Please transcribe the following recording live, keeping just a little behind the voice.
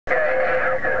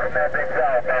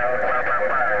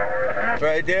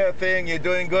Right there, Thing. You're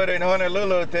doing good in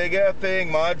Honolulu. Take care,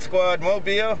 Thing. Mod Squad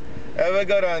Mobile. Have a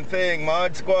good one, Thing.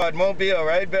 Mod Squad Mobile.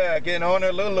 Right back in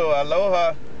Honolulu.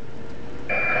 Aloha.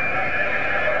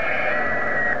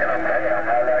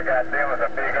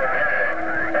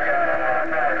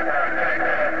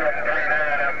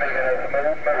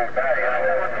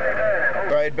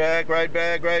 Right back, right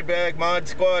back, right back. Mod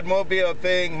Squad Mobile,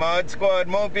 Thing. Mod Squad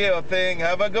Mobile, Thing.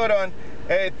 Have a good one.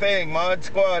 Hey, Thing. Mod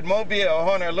Squad Mobile,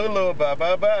 Honolulu. Bye,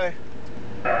 bye, bye.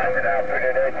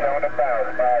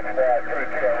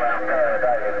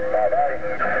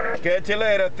 Catch you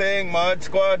later, Thing. Mod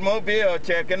Squad Mobile.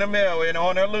 Checking the mail in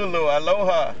Honolulu.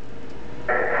 Aloha.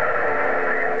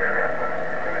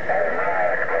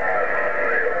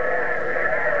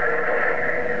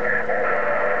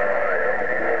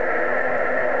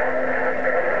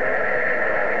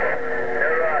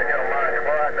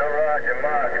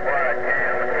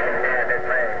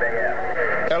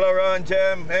 Hello, Ron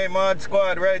Jam. Hey, Mod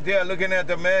Squad right there looking at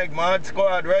the mag. Mod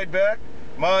Squad right back.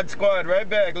 Mod Squad right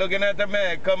back looking at the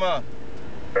mag. Come on.